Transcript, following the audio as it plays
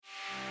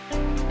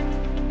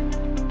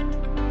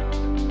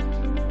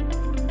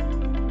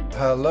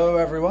Hello,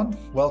 everyone.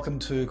 Welcome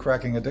to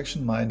Cracking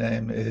Addiction. My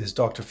name is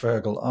Dr.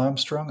 Ferghal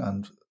Armstrong,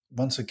 and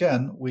once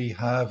again, we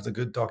have the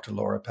good Dr.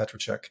 Laura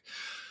Petracek.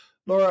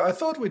 Laura, I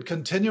thought we'd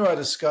continue our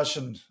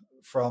discussion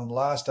from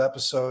last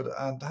episode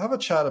and have a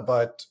chat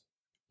about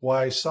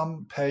why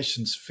some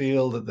patients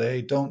feel that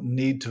they don't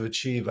need to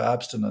achieve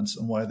abstinence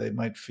and why they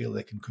might feel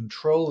they can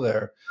control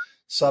their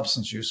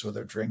substance use or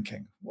their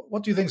drinking.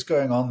 What do you think is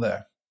going on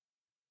there?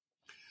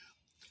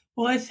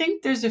 Well, I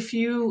think there's a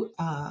few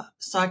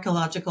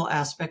psychological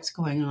aspects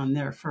going on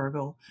there,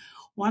 Fergal.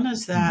 One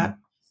is that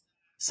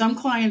some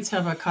clients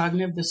have a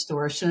cognitive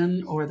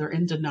distortion or they're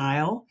in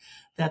denial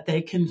that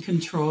they can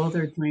control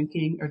their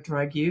drinking or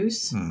drug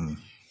use. And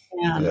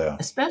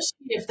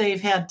especially if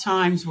they've had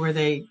times where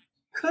they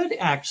could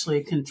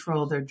actually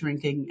control their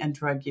drinking and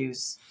drug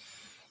use,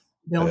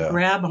 they'll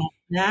grab on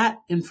that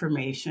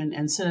information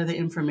instead of the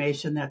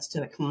information that's to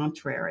the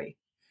contrary.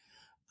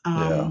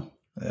 A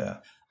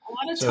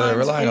lot of so times they're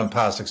relying on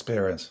past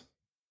experience.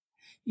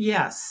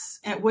 Yes,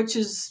 which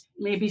is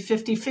maybe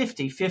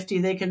 50-50. 50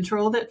 they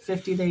controlled it,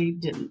 50 they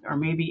didn't, or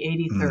maybe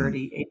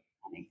 80-30,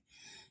 80-20.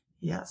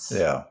 Yes.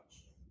 Yeah.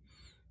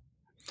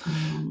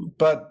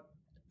 But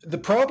the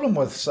problem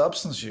with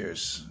substance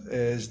use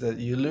is that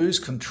you lose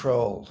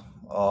control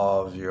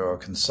of your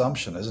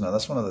consumption, isn't it?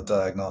 That's one of the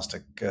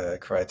diagnostic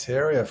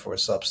criteria for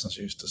substance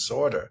use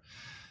disorder.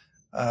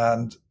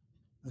 And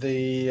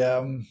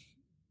the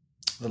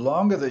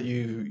longer that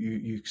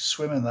you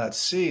swim in that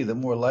sea, the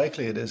more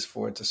likely it is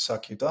for it to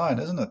suck you down,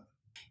 isn't it?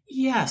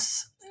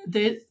 Yes,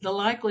 the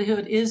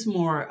likelihood is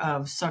more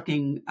of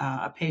sucking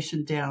a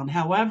patient down.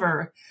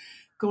 However,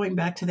 going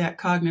back to that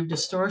cognitive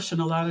distortion,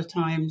 a lot of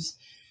times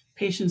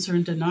patients are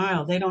in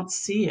denial. They don't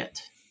see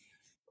it.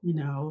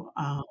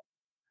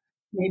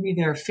 Maybe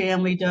their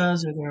family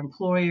does or their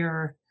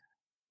employer,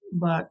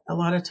 but a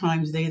lot of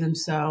times they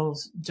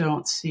themselves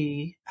don't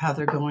see how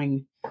they're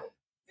going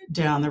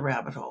down the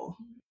rabbit hole.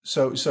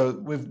 So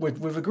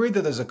we've agreed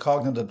that there's a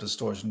cognitive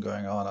distortion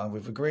going on, and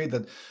we've agreed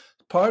that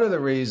part of the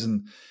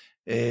reason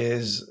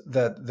is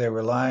that they're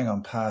relying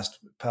on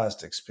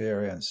past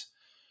experience.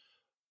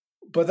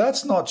 But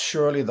that's not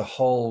surely the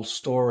whole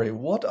story.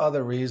 What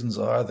other reasons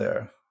are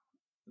there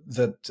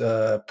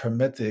that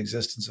permit the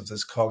existence of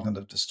this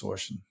cognitive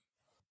distortion?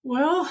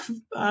 Well,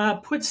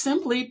 put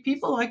simply,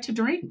 people like to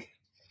drink.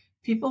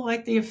 People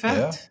like the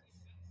effect.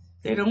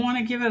 They don't want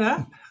to give it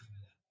up.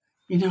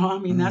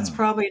 That's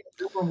probably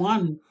number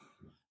one.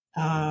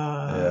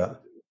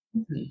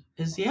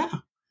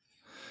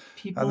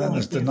 People and then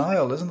there's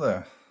denial, isn't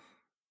there?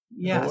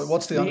 Yes.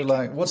 What's the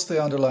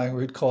underlying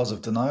root cause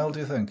of denial, do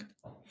you think?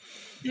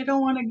 They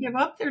don't want to give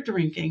up their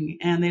drinking,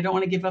 and they don't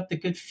want to give up the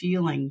good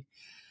feeling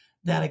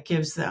that it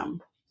gives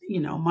them.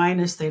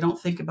 Minus they don't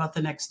think about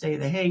the next day,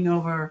 the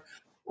hangover,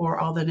 or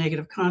all the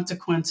negative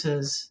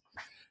consequences.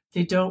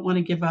 They don't want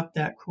to give up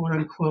that quote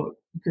unquote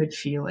good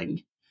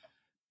feeling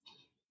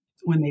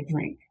when they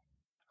drink.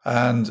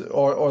 And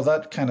or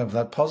that kind of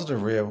that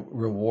positive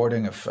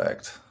rewarding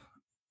effect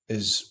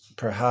is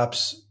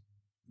perhaps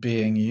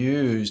being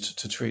used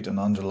to treat an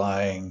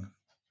underlying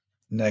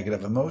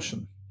negative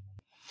emotion.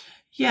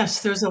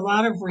 Yes, there's a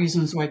lot of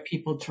reasons why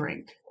people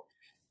drink.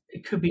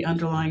 It could be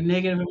underlying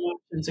negative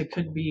emotions. It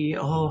could be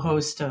a whole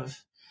host of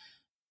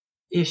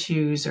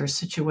issues or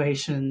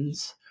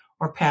situations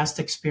or past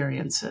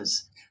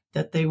experiences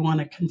that they want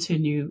to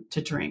continue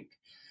to drink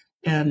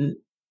and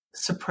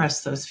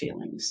suppress those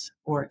feelings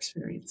or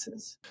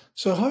experiences.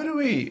 So how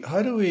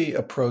do we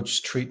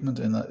approach treatment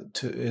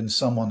in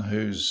someone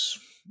who's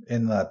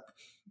in that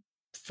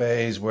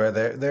phase where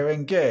they're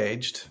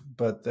engaged,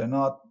 but they're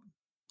not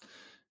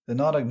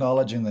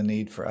acknowledging the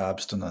need for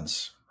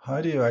abstinence? How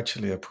do you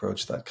actually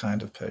approach that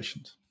kind of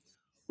patient?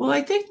 Well,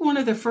 I think one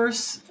of the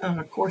first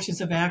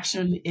courses of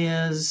action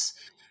is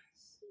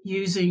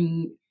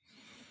using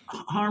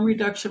harm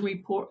reduction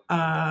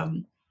a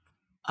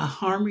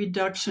harm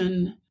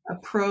reduction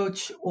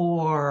approach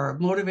or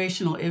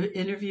motivational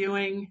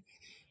interviewing,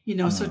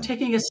 so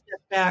taking a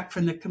step back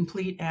from the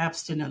complete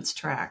abstinence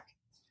track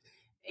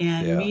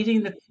and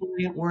meeting the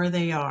client where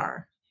they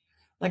are.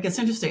 Like, it's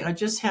interesting. I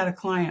just had a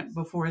client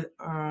before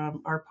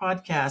our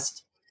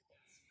podcast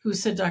who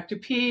said, Dr.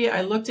 P,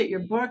 I looked at your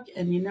book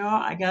and,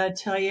 I got to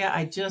tell you,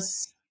 I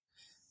just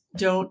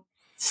don't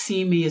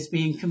see me as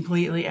being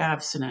completely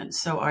abstinent.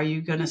 So are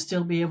you going to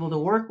still be able to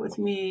work with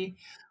me,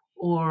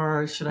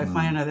 or should I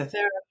find another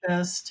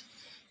therapist?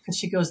 Because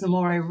she goes, the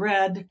more I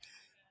read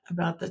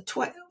about the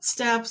 12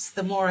 steps,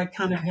 the more I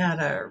kind of had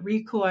a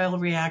recoil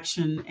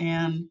reaction.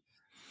 And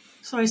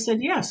so I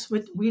said, yes,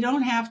 we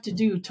don't have to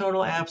do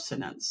total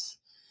abstinence.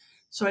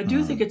 So I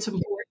do think it's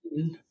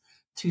important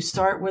to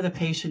start where the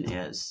patient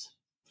is.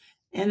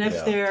 And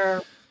if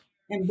they're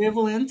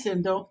ambivalent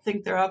and don't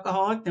think they're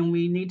alcoholic, then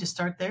we need to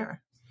start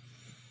there.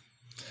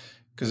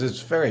 Because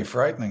it's very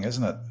frightening,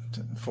 isn't it,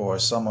 for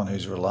someone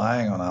who's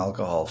relying on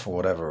alcohol for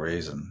whatever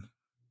reason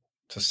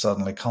to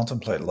suddenly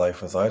contemplate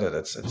life without it.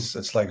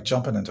 It's like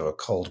jumping into a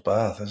cold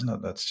bath, isn't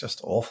it? That's just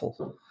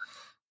awful.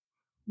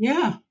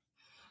 Yeah.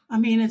 I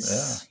mean, Yeah.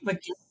 it's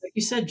like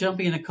you said,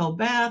 jumping in a cold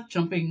bath,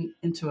 jumping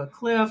into a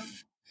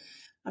cliff.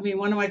 I mean,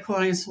 one of my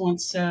clients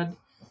once said,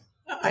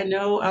 I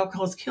know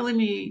alcohol is killing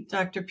me,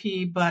 Dr.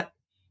 P, but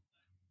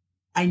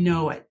I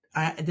know it.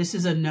 This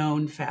is a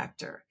known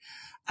factor.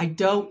 I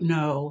don't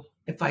know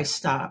if I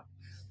stop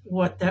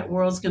what that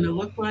world's going to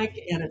look like,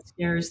 and it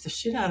scares the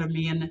shit out of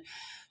me. And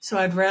so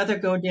I'd rather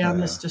go down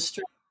this Yeah.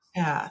 destructive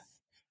path.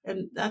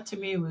 And that to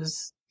me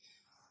was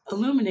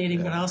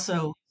illuminating, but Yeah.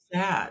 also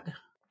sad.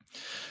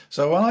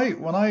 So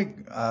when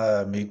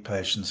I meet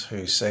patients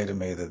who say to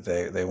me that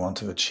they want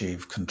to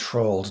achieve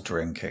controlled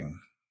drinking,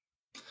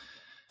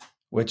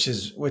 which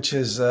is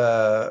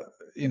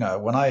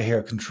when I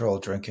hear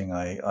controlled drinking,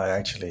 I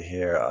actually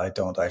hear I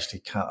don't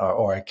actually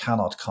or I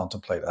cannot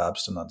contemplate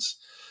abstinence.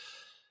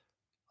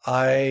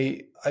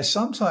 I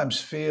sometimes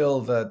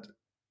feel that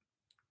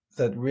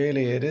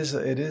really it is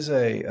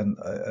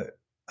a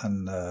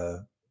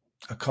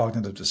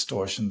cognitive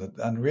distortion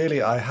and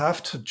really I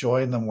have to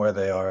join them where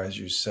they are, as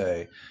you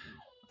say,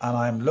 and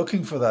I'm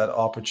looking for that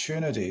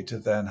opportunity to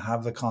then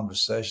have the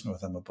conversation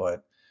with them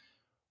about,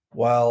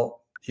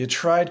 well, you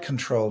tried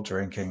controlled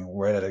drinking,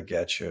 where did it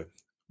get you?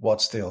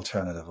 What's the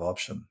alternative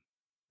option?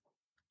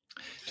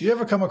 Do you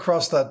ever come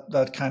across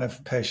that kind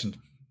of patient?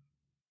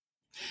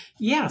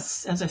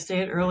 Yes, as I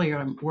stated earlier,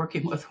 I'm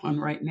working with one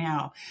right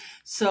now.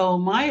 So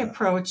my Yeah,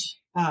 approach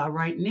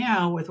right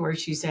now with where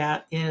she's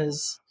at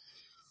is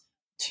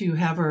to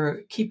have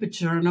her keep a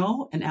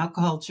journal, an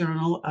alcohol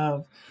journal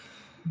of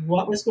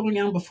what was going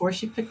on before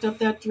she picked up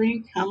that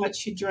drink, how much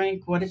she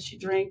drank, what did she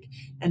drink,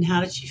 and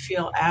how did she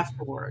feel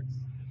afterwards.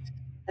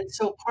 And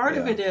so part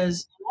of yeah, it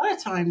is a lot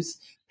of times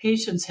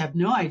patients have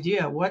no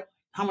idea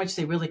how much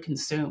they really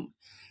consume.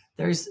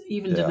 There's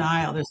even yeah,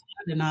 denial. There's a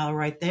lot of denial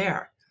right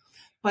there.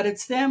 But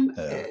it's them.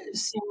 yeah,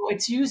 So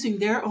it's using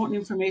their own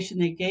information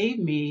they gave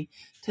me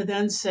to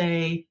then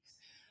say,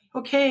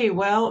 okay,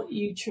 well,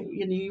 you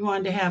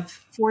wanted to have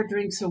 4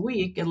 drinks a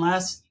week, and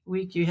last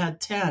week you had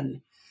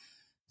 10.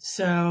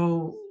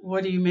 So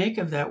what do you make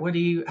of that?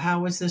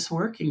 How is this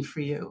working for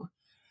you?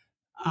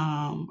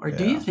 Or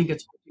do you yeah, think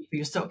it's working for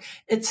you? So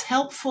it's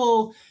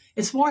helpful.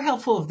 It's more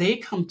helpful if they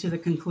come to the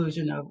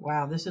conclusion of,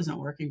 wow, this isn't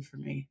working for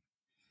me.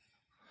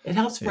 It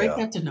helps break yeah,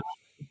 that denial.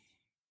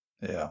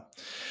 yeah.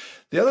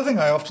 The other thing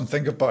I often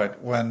think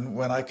about when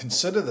I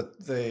consider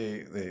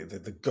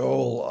the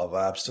goal of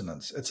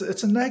abstinence,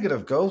 it's a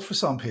negative goal for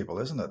some people,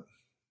 isn't it?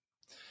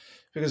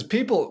 Because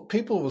people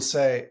will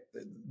say,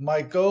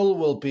 my goal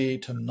will be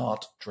to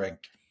not drink.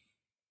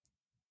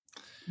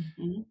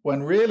 Mhm.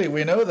 When really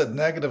we know that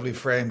negatively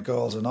framed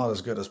goals are not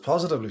as good as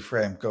positively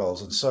framed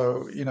goals. And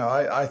so,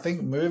 I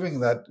think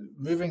moving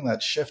that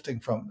shifting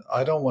from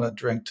I don't want to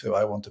drink to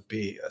I want to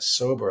be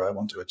sober, I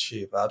want to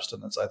achieve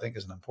abstinence, I think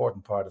is an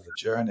important part of the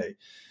journey.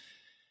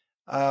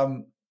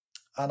 Um,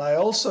 and I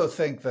also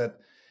think that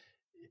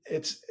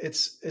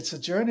it's a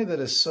journey that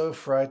is so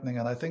frightening.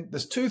 And I think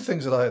there's two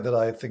things that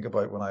I think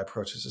about when I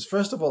approach this. Is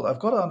first of all, I've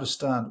got to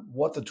understand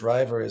what the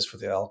driver is for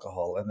the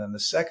alcohol, and then the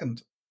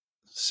second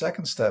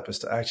step is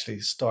to actually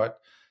start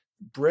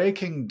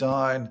breaking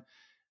down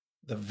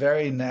the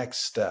very next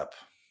step.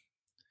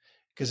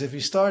 Because if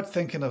you start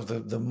thinking of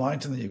the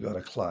mountain that you've got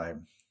to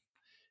climb,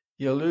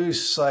 you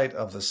lose sight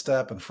of the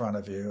step in front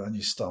of you and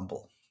you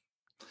stumble.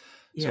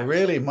 So Yes.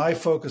 really my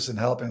focus in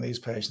helping these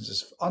patients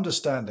is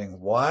understanding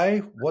why,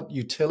 what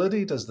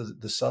utility does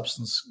the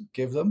substance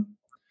give them,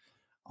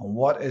 and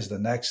what is the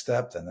next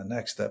step, then the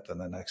next step, then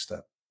the next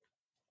step.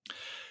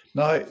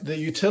 Now, the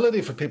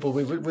utility for people,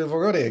 we've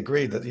already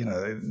agreed that,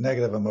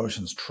 negative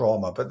emotions,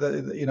 trauma, but,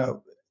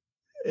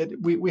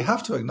 we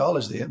have to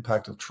acknowledge the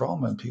impact of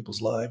trauma in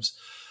people's lives,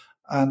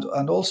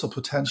 and also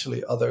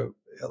potentially other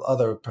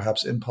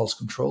perhaps impulse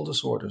control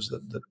disorders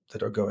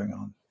that are going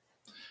on.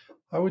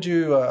 How would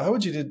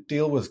you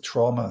deal with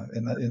trauma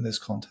in this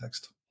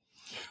context?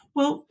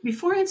 Well,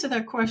 before I answer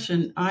that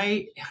question,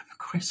 I have a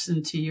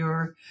question to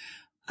your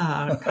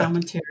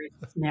commentary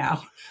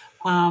now.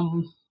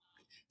 Um,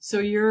 so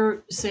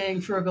you're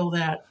saying, Fergal,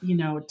 that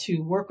to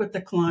work with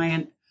the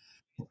client,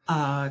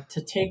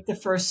 to take the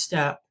first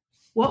step.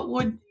 What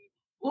would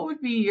what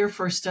would be your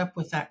first step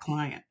with that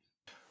client?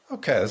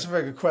 Okay, that's a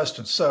very good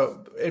question.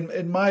 So,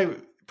 in my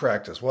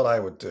practice, what I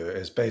would do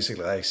is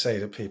basically I say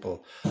to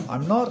people,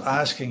 I'm not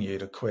asking you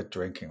to quit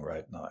drinking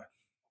right now,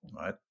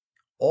 right?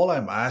 All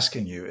I'm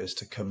asking you is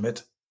to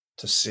commit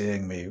to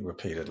seeing me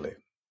repeatedly.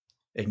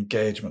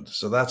 Engagement.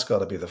 So that's got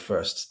to be the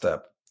first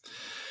step.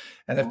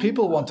 And Oh, if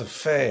people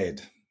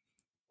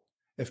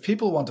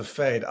want to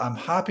fade, I'm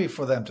happy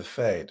for them to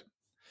fade.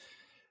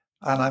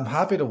 And I'm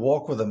happy to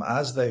walk with them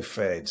as they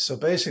fade. So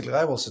basically,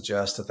 I will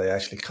suggest that they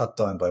actually cut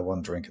down by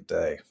one drink a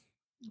day,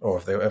 or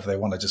if they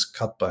want to just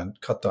cut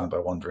down by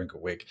one drink a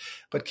week,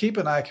 but keep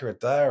an accurate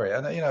diary.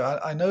 And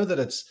I know that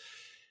it's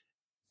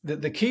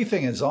the key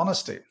thing is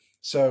honesty.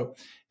 So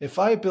if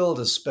I build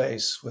a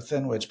space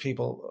within which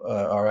people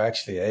are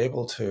actually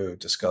able to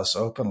discuss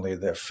openly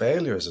their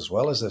failures as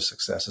well as their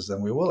successes,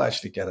 then we will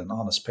actually get an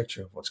honest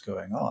picture of what's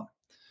going on.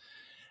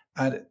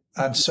 And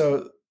mhm.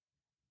 so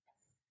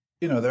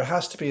there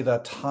has to be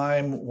that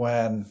time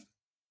when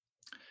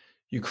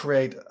you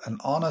create an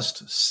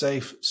honest,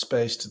 safe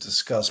space to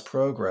discuss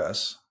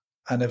progress.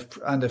 And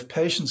if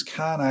patients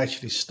can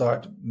actually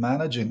start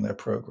managing their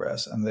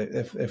progress, and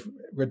if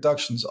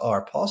reductions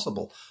are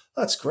possible,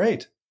 that's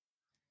great.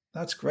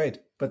 That's great.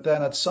 But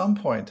then at some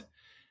point,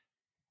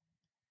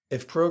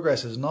 if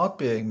progress is not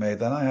being made,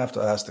 then I have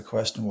to ask the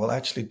question, well,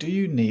 actually, do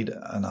you need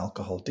an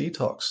alcohol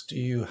detox? Do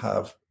you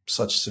have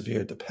such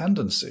severe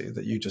dependency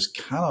that you just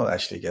cannot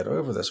actually get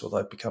over this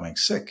without becoming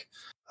sick?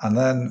 And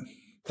then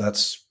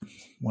that's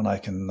when I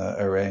can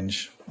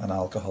arrange an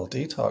alcohol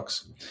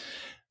detox.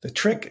 The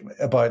trick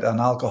about an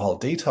alcohol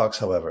detox,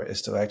 however,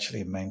 is to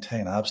actually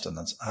maintain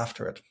abstinence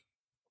after it.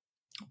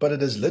 But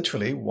it is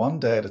literally one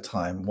day at a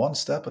time, one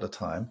step at a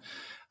time,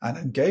 and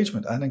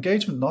engagement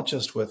not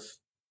just with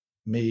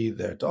me,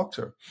 their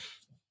doctor,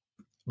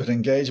 but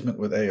engagement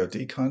with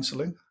AOD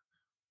counseling,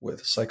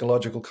 with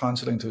psychological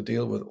counseling to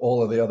deal with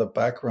all of the other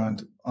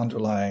background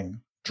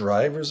underlying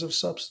drivers of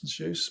substance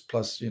use,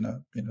 plus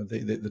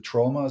the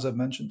trauma, as I've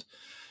mentioned,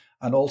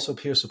 and also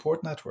peer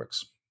support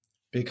networks.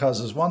 Because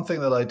there's one thing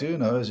that I do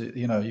know is,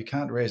 you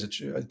can't raise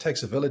it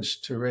takes a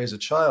village to raise a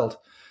child.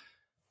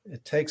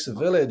 It takes a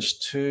village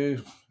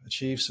to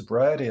achieve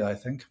sobriety, I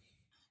think.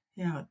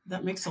 Yeah,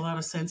 that makes a lot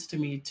of sense to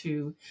me,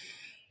 to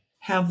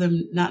have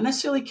them not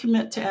necessarily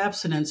commit to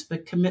abstinence,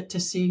 but commit to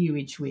seeing you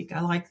each week. I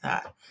like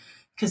that,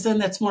 because then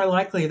that's more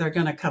likely they're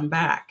going to come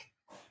back,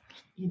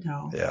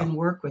 Yeah. and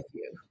work with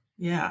you.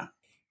 Yeah.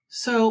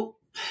 So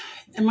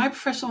in my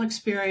professional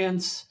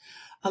experience,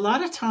 a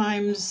lot of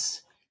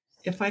times,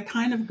 if I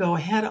kind of go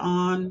head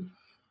on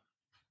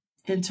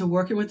into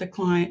working with the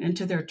client,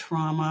 into their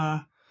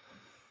trauma,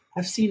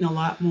 I've seen a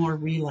lot more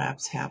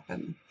relapse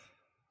happen.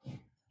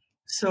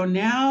 So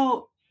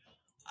now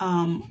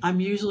I'm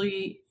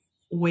usually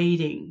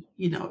waiting,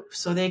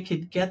 so they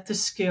could get the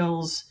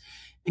skills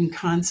and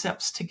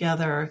concepts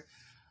together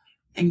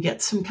and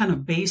get some kind of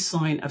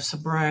baseline of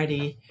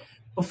sobriety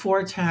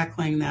before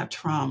tackling that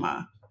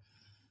trauma.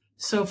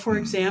 So, for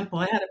example,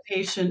 I had a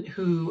patient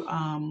who,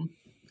 on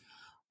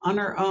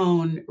her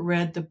own,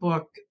 read the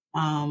book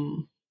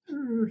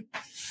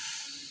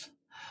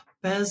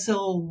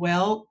Basil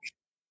Welk.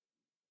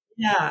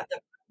 Yeah.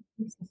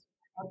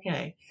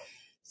 Okay.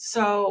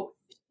 So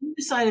she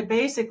decided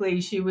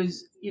basically she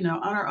was,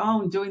 on her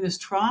own doing this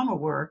trauma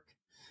work.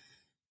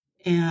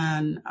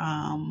 And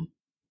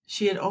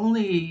she had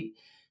only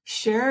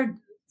shared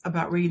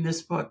about reading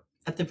this book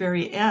at the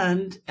very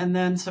end. And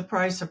then,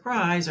 surprise,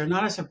 surprise, or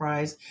not a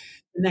surprise,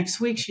 the next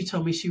week she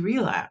told me she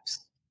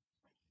relapsed.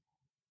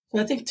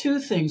 So I think two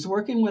things: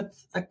 working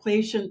with a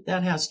patient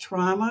that has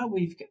trauma,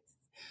 we've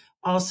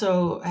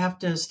also have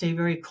to stay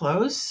very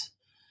close,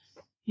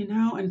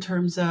 in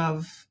terms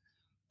of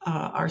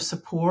our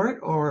support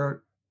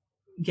or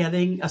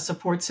getting a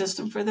support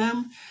system for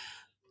them.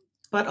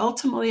 But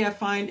ultimately, I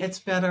find it's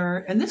better.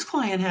 And this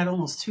client had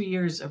almost 2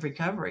 years of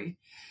recovery.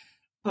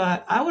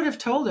 But I would have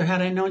told her,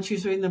 had I known she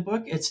was reading the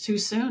book, it's too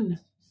soon.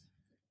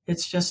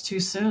 It's just too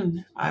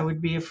soon. I would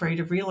be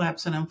afraid of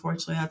relapse. And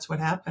unfortunately, that's what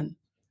happened.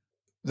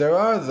 There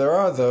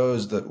are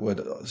those that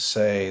would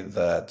say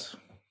that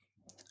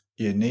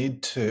you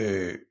need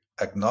to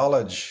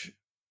acknowledge,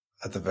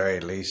 at the very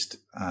least,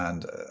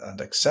 and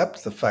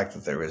accept the fact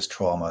that there is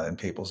trauma in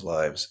people's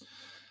lives.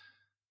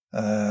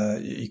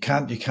 You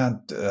can't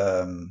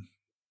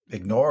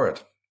ignore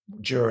it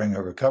during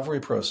a recovery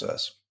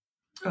process.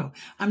 Oh,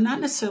 I'm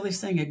not necessarily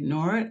saying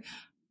ignore it.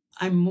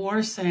 I'm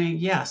more saying,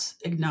 yes,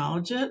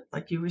 acknowledge it,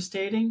 like you were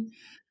stating,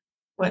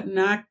 but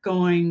not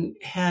going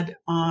head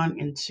on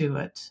into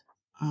it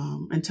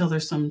until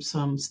there's some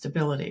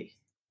stability.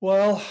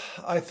 Well,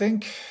 I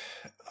think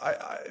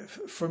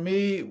for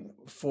me,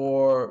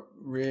 for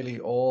really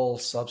all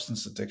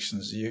substance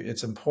addictions,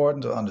 it's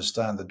important to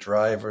understand the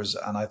drivers,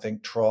 and I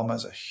think trauma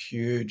is a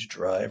huge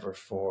driver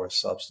for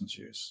substance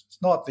use.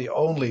 It's not the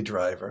only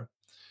driver,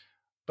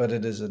 but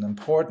it is an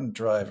important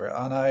driver,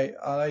 and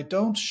I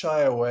don't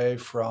shy away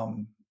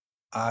from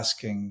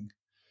asking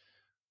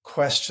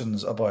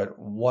questions about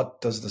what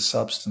does the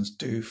substance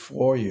do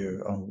for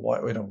you, and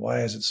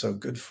why is it so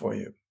good for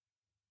you.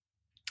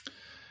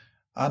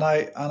 And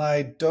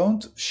I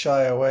don't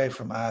shy away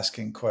from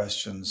asking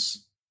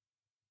questions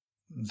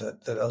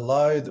that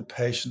allow the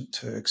patient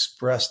to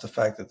express the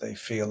fact that they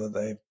feel that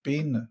they've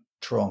been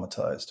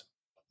traumatized.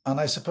 And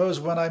I suppose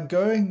when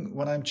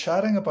I'm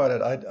chatting about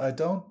it, I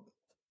don't,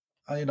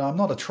 I'm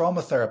not a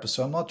trauma therapist,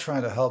 so I'm not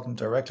trying to help them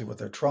directly with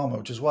their trauma,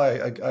 which is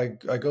why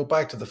I go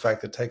back to the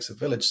fact that it takes a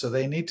village. So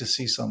they need to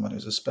see someone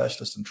who's a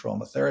specialist in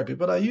trauma therapy.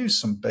 But I use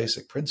some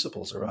basic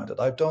principles around it.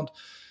 I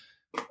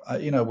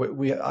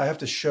have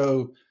to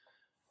show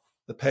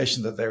the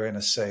patient that they're in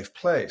a safe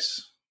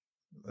place.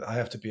 I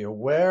have to be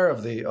aware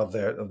of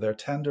their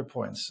tender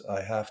points.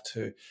 I have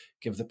to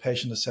give the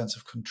patient a sense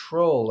of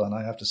control, and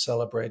I have to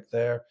celebrate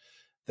their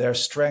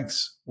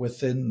strengths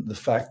within the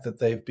fact that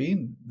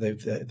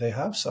they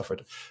have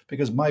suffered.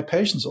 Because my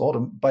patients,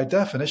 by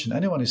definition,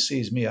 anyone who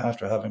sees me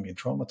after having been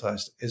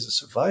traumatized is a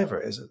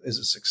survivor, is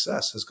a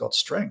success, has got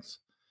strength.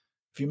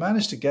 If you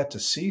manage to get to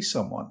see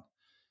someone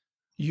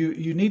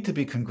you need to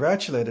be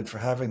congratulated for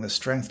having the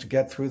strength to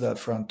get through that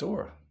front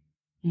door.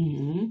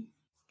 Mm-hmm.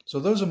 So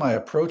those are my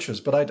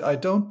approaches, but I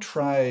don't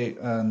try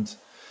and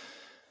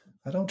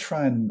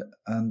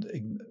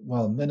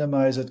well,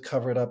 minimize it,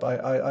 cover it up.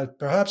 I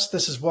perhaps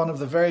this is one of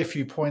the very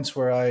few points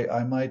where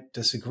I might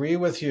disagree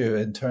with you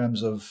in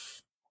terms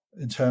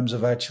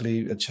of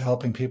actually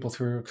helping people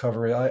through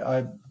recovery.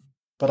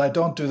 But I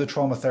don't do the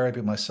trauma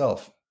therapy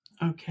myself.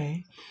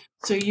 Okay.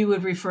 So you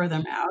would refer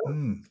them out?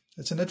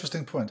 It's an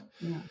interesting point.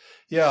 Yeah.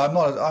 Yeah, I'm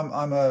not.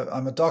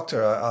 I'm a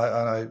doctor.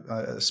 I'm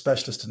a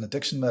specialist in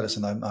addiction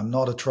medicine. I'm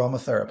not a trauma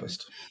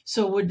therapist.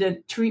 So would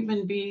the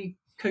treatment be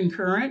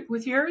concurrent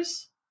with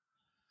yours?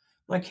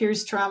 Like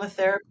here's trauma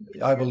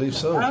therapy. I believe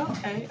so.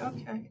 Okay.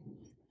 Okay.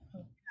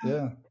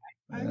 Yeah,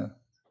 I, yeah.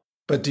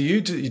 But do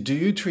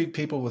you treat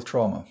people with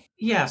trauma?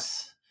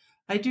 yes,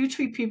 I do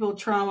treat people with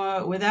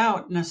trauma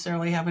without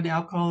necessarily having an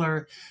alcohol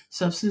or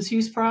substance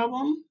use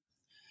problem.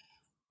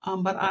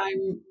 But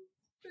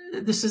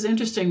this is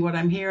interesting. What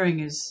I'm hearing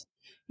is,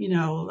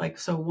 like,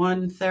 so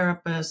one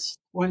therapist,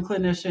 one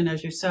clinician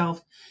as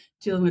yourself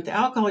dealing with the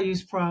alcohol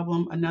use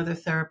problem, another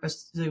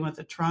therapist dealing with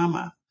the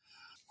trauma.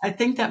 I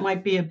think that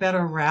might be a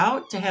better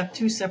route to have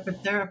two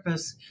separate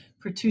therapists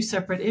for two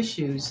separate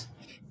issues.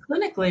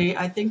 Clinically,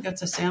 I think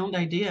that's a sound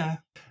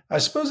idea. I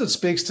suppose it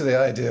speaks to the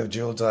idea of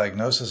dual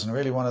diagnosis, and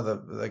really one of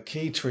the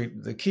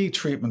key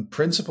treatment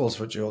principles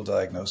for dual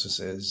diagnosis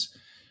is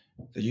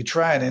that you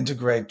try and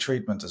integrate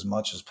treatment as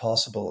much as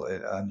possible,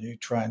 and you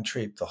try and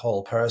treat the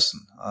whole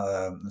person.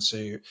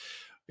 So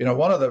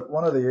one of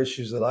the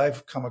issues that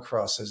I've come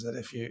across is that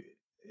if you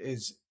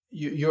is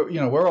you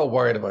we're all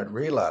worried about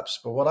relapse,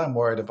 but what I'm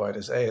worried about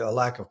is a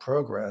lack of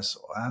progress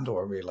and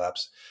or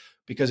relapse.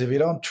 Because if you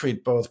don't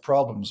treat both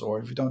problems, or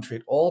if you don't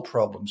treat all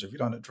problems, if you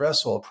don't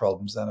address all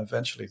problems, then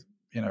eventually,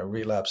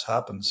 relapse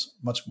happens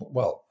much more.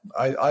 Well,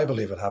 I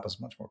believe it happens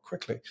much more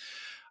quickly.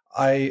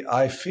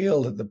 I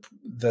feel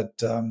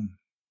that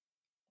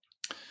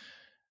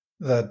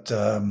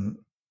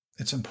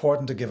it's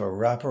important to give a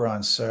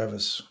wraparound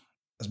service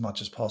as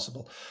much as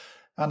possible.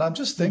 And I'm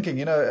just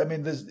thinking, I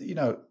mean,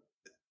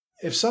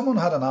 if someone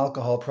had an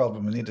alcohol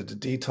problem and needed a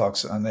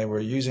detox, and they were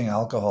using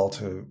alcohol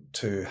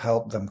to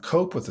help them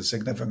cope with a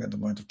significant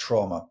amount of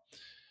trauma,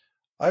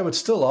 I would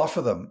still offer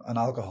them an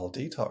alcohol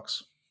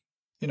detox.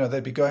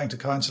 They'd be going to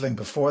counseling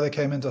before they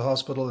came into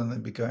hospital, and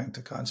they'd be going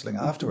to counseling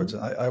afterwards.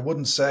 Mm-hmm. I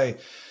wouldn't say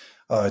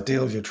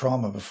deal with your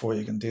trauma before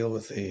you can deal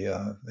with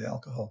the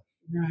alcohol.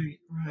 Right,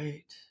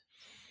 right.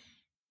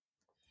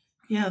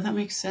 Yeah, that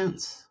makes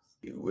sense.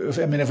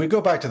 If we go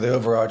back to the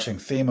overarching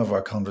theme of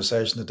our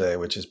conversation today,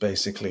 which is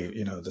basically,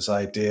 this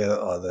idea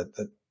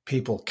that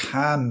people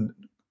can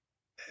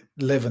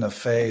live in a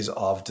phase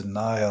of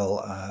denial,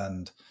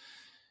 and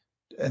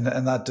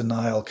that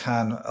denial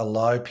can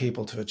allow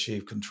people to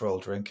achieve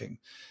controlled drinking.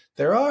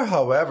 There are,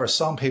 however,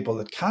 some people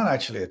that can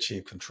actually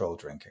achieve controlled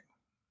drinking.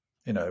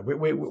 They're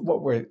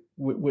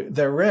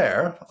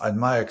rare in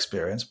my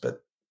experience,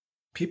 but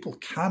people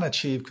can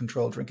achieve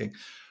controlled drinking.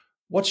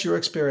 What's your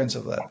experience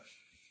of that?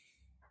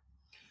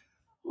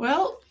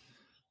 Well,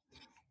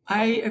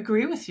 I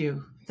agree with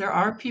you. There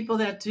are people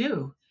that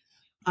do.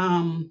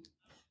 Um,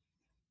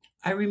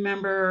 I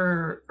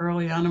remember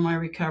early on in my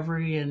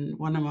recovery, and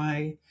one of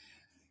my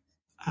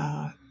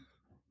uh,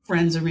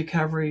 friends in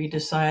recovery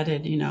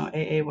decided,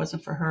 AA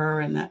wasn't for her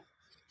and that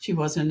she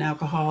wasn't an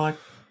alcoholic,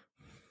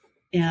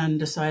 and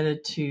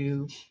decided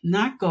to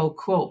not go,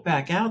 quote,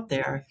 back out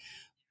there,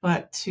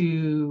 but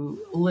to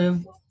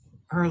live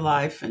her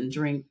life and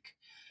drink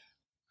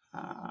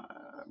uh,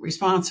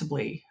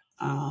 responsibly,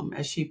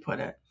 as she put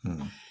it.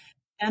 Hmm.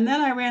 And then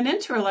I ran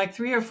into her like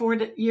 3 or 4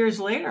 years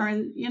later,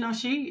 and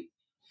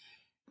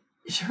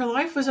her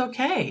life was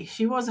okay.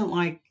 She wasn't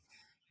like,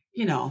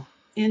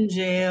 in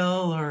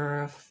jail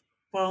or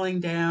falling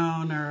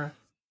down or,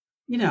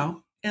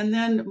 And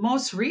then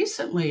most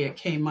recently, it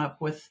came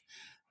up with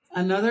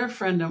another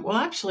friend of, well,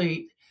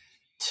 actually,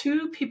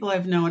 two people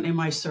I've known in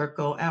my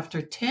circle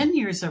after 10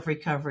 years of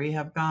recovery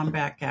have gone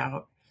back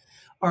out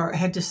or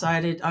had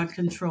decided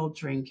uncontrolled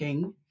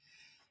drinking.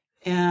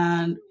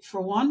 And for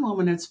one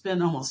woman, it's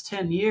been almost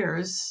 10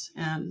 years.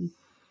 And,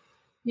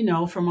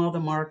 from all the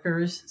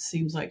markers, it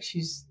seems like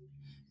she's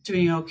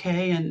doing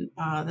okay. And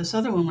this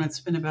other woman, it's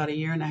been about a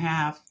year and a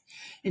half.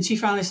 And she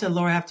finally said,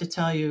 Laura, I have to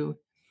tell you,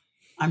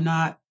 I'm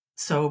not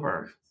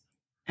sober.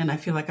 And I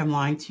feel like I'm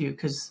lying to you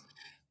because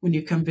when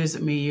you come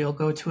visit me, you'll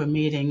go to a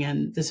meeting,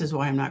 and this is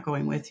why I'm not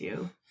going with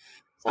you.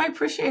 So I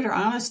appreciate her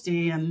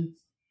honesty. And,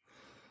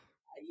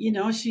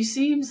 she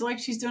seems like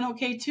she's doing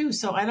okay too.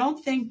 So I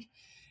don't think,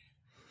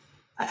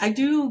 I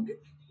do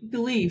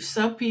believe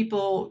some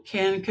people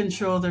can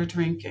control their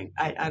drinking.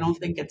 I don't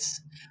think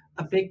it's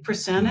a big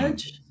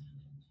percentage.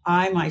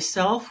 I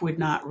myself would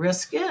not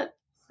risk it.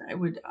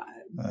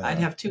 I'd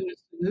have too much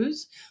to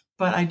lose,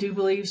 but I do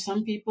believe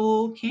some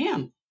people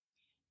can.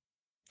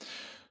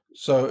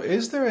 So,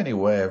 is there any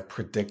way of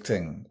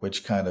predicting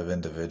which kind of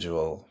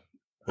individual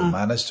will Uh,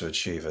 manage to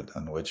achieve it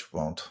and which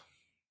won't?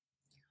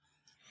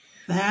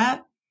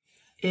 that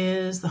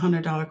is the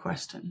 $100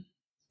 question.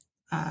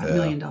 Yeah. $1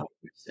 million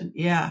person.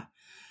 Yeah.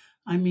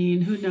 I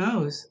mean, who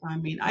knows? I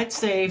mean, I'd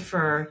say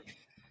for,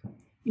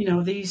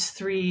 these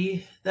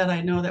three that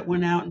I know that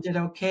went out and did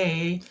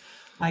okay,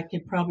 I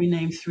could probably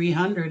name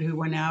 300 who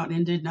went out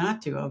and did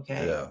not do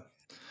okay. Yeah.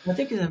 I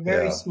think it's a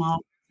very Yeah. small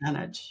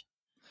percentage.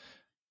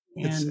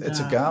 And It's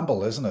a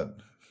gamble, isn't it?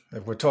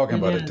 If we're talking it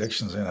about is.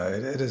 addictions,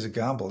 it is a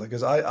gamble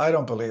because I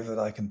don't believe that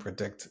I can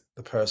predict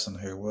the person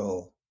who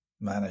will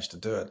manage to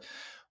do it.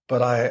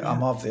 But Yeah.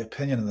 I'm of the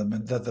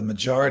opinion that the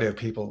majority of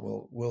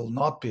people will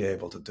not be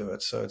able to do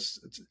it. So it's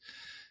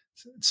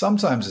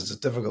sometimes it's a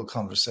difficult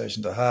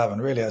conversation to have.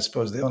 And really, I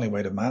suppose the only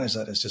way to manage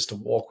that is just to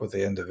walk with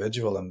the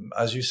individual. And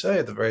as you say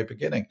at the very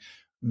beginning,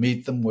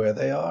 meet them where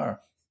they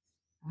are.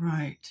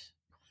 Right.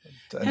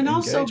 And And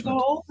also engagement.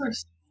 go over,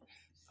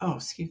 oh,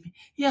 excuse me.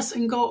 Yes,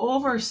 and go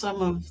over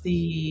some of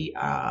the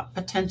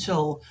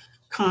potential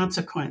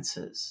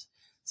consequences.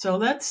 So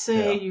let's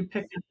say Yeah. you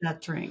pick up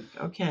that drink.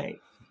 Okay.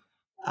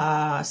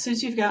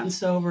 Since you've gotten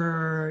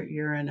sober,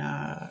 you're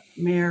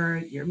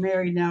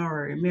married now,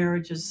 or your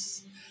marriage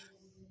is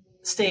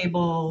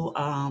stable.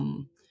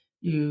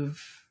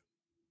 You've,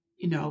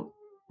 you know,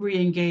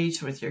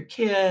 re-engaged with your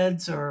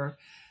kids, or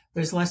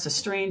there's less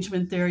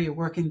estrangement there. You're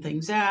working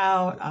things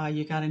out.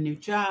 You got a new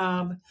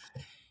job.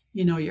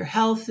 Your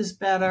health is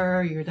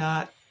better. You're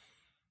not,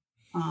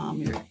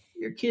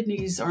 your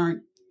kidneys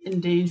aren't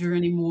in danger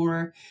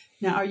anymore.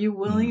 Now, are you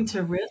willing Mm.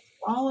 to risk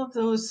all of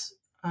those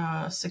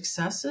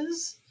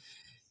successes?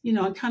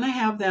 And kind of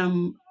have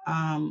them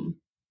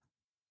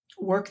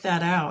work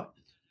that out.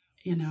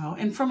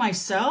 And for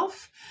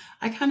myself,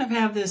 I kind of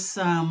have this,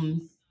 I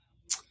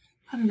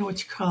don't know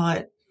what you call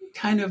it,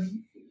 kind of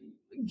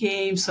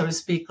game, so to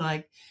speak.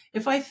 Like,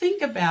 if I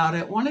think about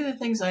it, one of the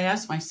things I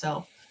ask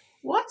myself,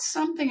 what's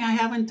something I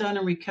haven't done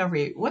in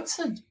recovery? What's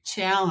a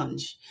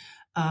challenge,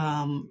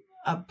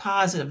 a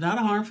positive, not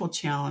a harmful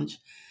challenge,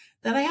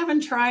 that I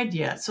haven't tried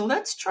yet? So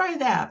let's try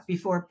that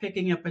before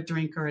picking up a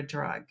drink or a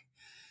drug.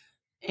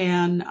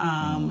 And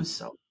Mm.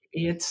 so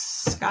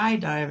it's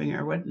skydiving,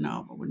 or what?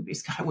 No, it wouldn't be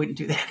sky. I wouldn't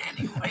do that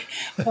anyway.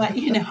 But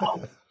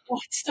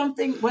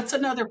what's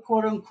another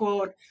quote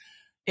unquote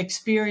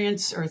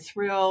experience or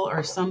thrill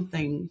or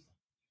something?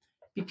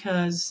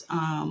 Because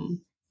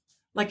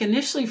like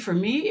initially for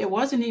me, it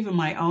wasn't even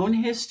my own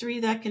history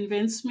that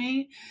convinced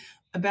me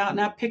about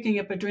not picking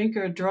up a drink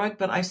or a drug,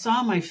 but I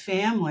saw my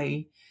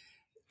family,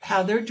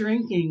 how their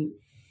drinking,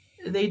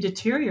 they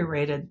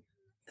deteriorated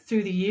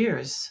through the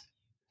years.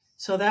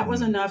 So that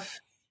was Mm. enough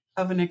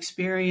of an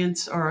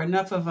experience, or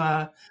enough of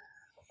a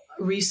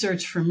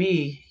research for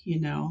me,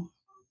 Yeah.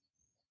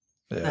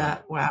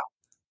 that, wow,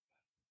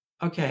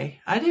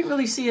 okay, I didn't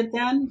really see it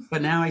then,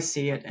 but now I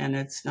see it, and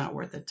it's not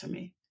worth it to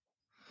me.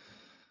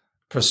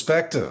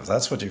 Perspective.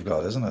 That's what you've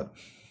got, isn't it?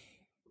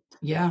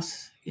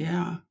 Yes.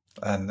 Yeah.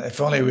 And if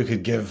only we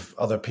could give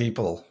other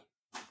people,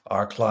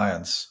 our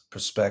clients,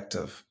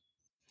 perspective.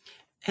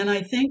 And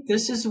I think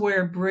this is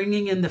where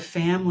bringing in the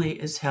family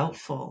is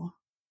helpful,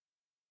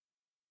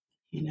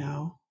 you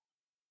know,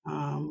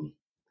 um,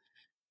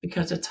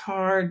 because it's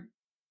hard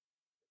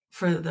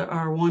for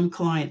our one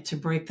client to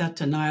break that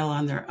denial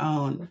on their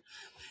own.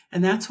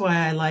 And that's why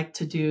I like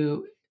to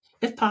do,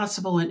 if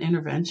possible, an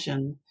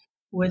intervention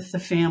with the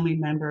family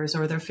members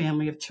or their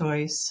family of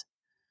choice,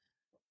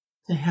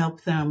 to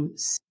help them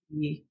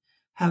see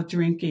how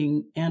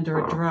drinking and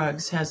or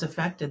drugs has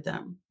affected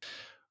them.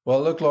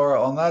 Well, look,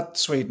 Laura, on that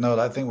sweet note,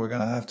 I think we're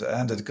going to have to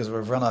end it because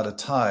we've run out of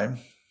time.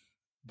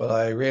 But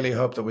I really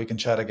hope that we can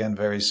chat again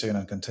very soon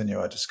and continue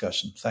our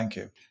discussion. Thank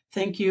you.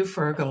 Thank you,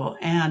 Fergal.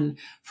 And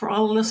for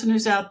all the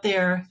listeners out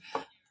there,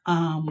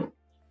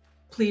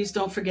 please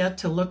don't forget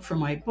to look for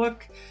my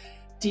book,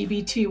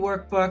 DBT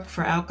Workbook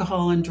for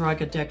Alcohol and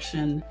Drug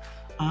Addiction,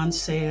 on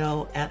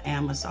sale at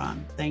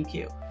Amazon. Thank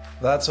you.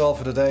 That's all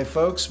for today,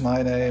 folks.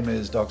 My name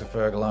is Dr.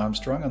 Ferghal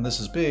Armstrong, and this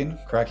has been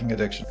Cracking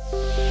Addiction.